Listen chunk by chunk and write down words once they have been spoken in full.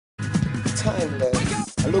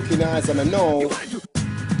timeless. I look in your eyes and I know.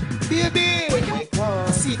 Baby,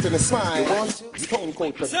 see it in a smile. Stone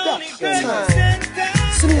Cold Production.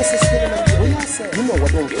 So me say still in the way I say. You know I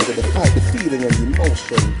don't forget the fight, the feeling and the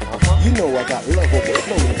emotion. You know I got love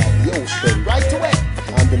overflowing like the ocean. Right away,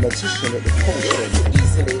 I'm the magician of the potion.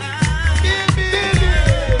 Easily.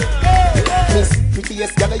 Miss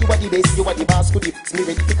prettiest girl, you are the best, you are the boss, could it? Me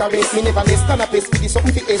ready to caress, me never less than a pace. With the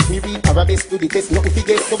something for S, me read Arabesque to the test, nothing for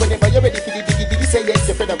guess. So whenever you're ready for the diggy, say yes.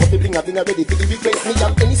 Your friend I got to bring a ready for the request. Me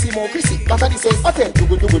have any more Chrissy, that's what he says. Hotel, do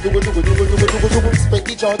spread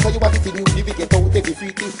the joy, tell you what it in you. If you get out every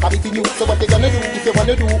free thing, have it in you. So what they gonna do, if you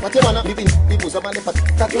wanna do, what you wanna. Living, people some man left a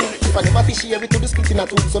tattoo. If I never fish here, it to the split in a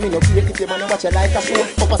two. So me no care if you man watch you like a show.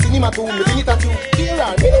 Up a cinema too, me bring it at you. Here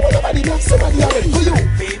on, me no want nobody, me have somebody already. For you,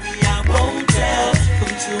 baby, I won't tell.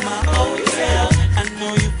 Come to my hotel. I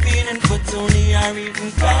know you're feeling for Tony or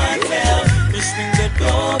even kartel. Just ring the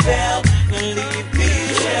doorbell, no leave me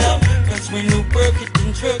shell. Cause when you work it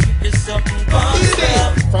and jerk it, it's something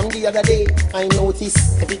gospel. From the other day, I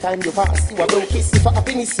notice every time you pass, you a blow kiss. If a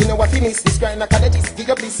happiness, you know what finish. This grind like allergies, give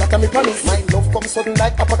your bliss, I can me promise. My love comes sudden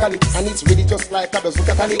like apocalypse, and it's really just like a dozen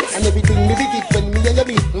Catholics. And everything me big it when me and you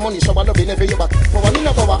beat. Money shower love never you back. Power me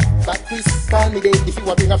no power, that twist, call me day. If you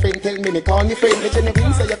want bring a friend, tell me call me friend. Let you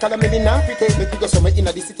know say you call me not pretend. Make you go somewhere in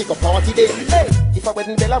the city go party day. Hey, if I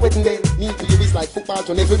wedding bell, I wedding bell. Me to you is like football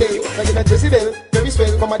to every day. So you know Jesse Bell, very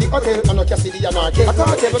swell. Come at the hotel, I'm not just city, I'm not I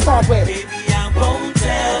can't tell, but start well. Baby, I won't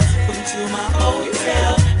tell. Come to my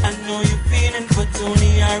hotel. I know you're feeling for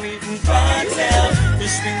Tony or even kartel.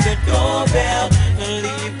 Just ring the doorbell, no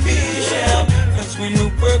leave me shell. Cause when we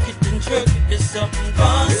work it and jerk it, it's something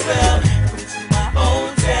gospel. Come to my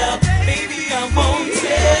hotel. Baby, I won't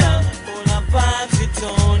tell. All our vibes with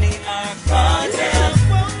Tony or kartel.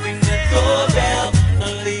 Ring the doorbell, no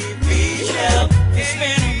leave me shell. Cause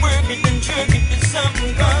when we work it and jerk it, it's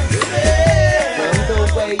something gospel. From the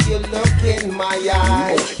way you look in my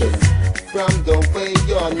eyes, from the way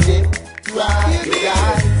your lip dries,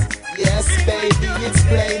 yes baby, it's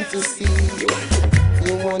plain to see.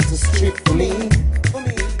 You want to strip for me,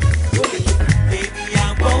 baby,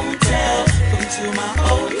 I won't tell. Come to my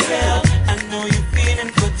hotel. I know you're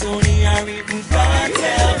feeling for Tony or even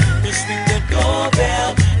kartel. Just ring the doorbell,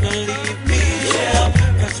 no leave me shell.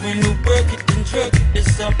 Cause when you work it and jerk it,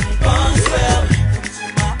 it's something gospel. Come to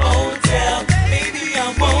my hotel. Baby,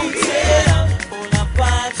 I won't tell. All our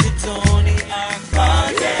vibes with Tony or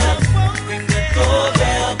kartel. Ring the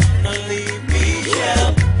doorbell, no leave me shell.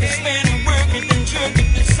 Cause when you work it and jerk it,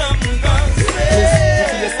 it's something gospel.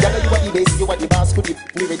 yes, girl, you are the best, you are the boss, could it?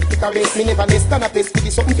 Me ready to caress, me never less than a pace. Give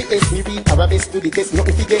you something for S, me read Arabesque to the test,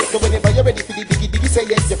 nothing for guess. So whenever you're ready for the diggy, say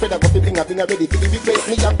yes. Your friend I got to bring a ready for the request.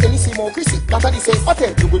 Me have any more Chrissy, that's what he says.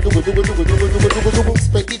 Hotel, do.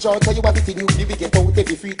 Spread the joy, tell you what it in you. If you get out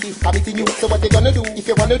every free thing, have it in you. So what you gonna do? If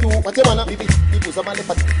you wanna do, what you wanna? Leave it, people some man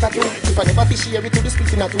left a tattoo. If I never fish here, it to the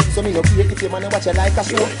split in a two. So me no care if you man watch you like a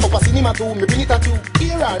show. Up a cinema too, me bring it at you.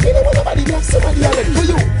 Here on, me no want nobody, me have somebody already. For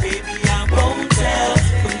you, baby, I won't tell.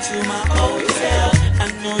 Come to my hotel. I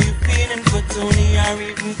know you're feeling for Tony or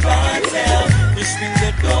even kartel. Just ring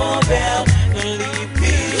the doorbell, no leave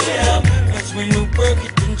me shell. Cause when you work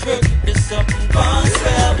it and jerk it, it's something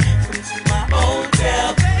gospel. Come to my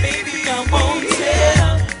hotel. Baby, I won't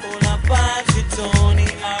tell. All our vibes with Tony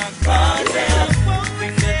or kartel.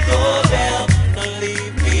 Ring the doorbell, no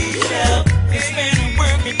leave me shell. Cause when you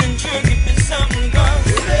work it and jerk it, it's something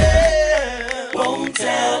gospel. Won't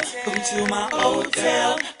tell. Come to my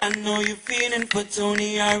hotel. I know you're feeling for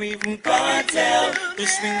Tony or even kartel.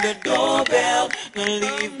 Just ring the doorbell, no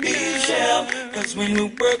leave me shell. Cause when we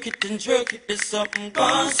work it and jerk it, it's something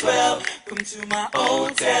gospel. Come to my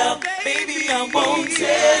hotel. Baby, I won't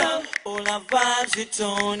tell. All our vibes with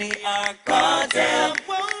Tony or kartel.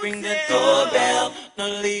 Ring the doorbell,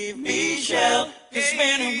 no leave me shell. Cause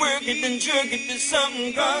when we work it and jerk it, it's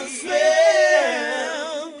something gospel.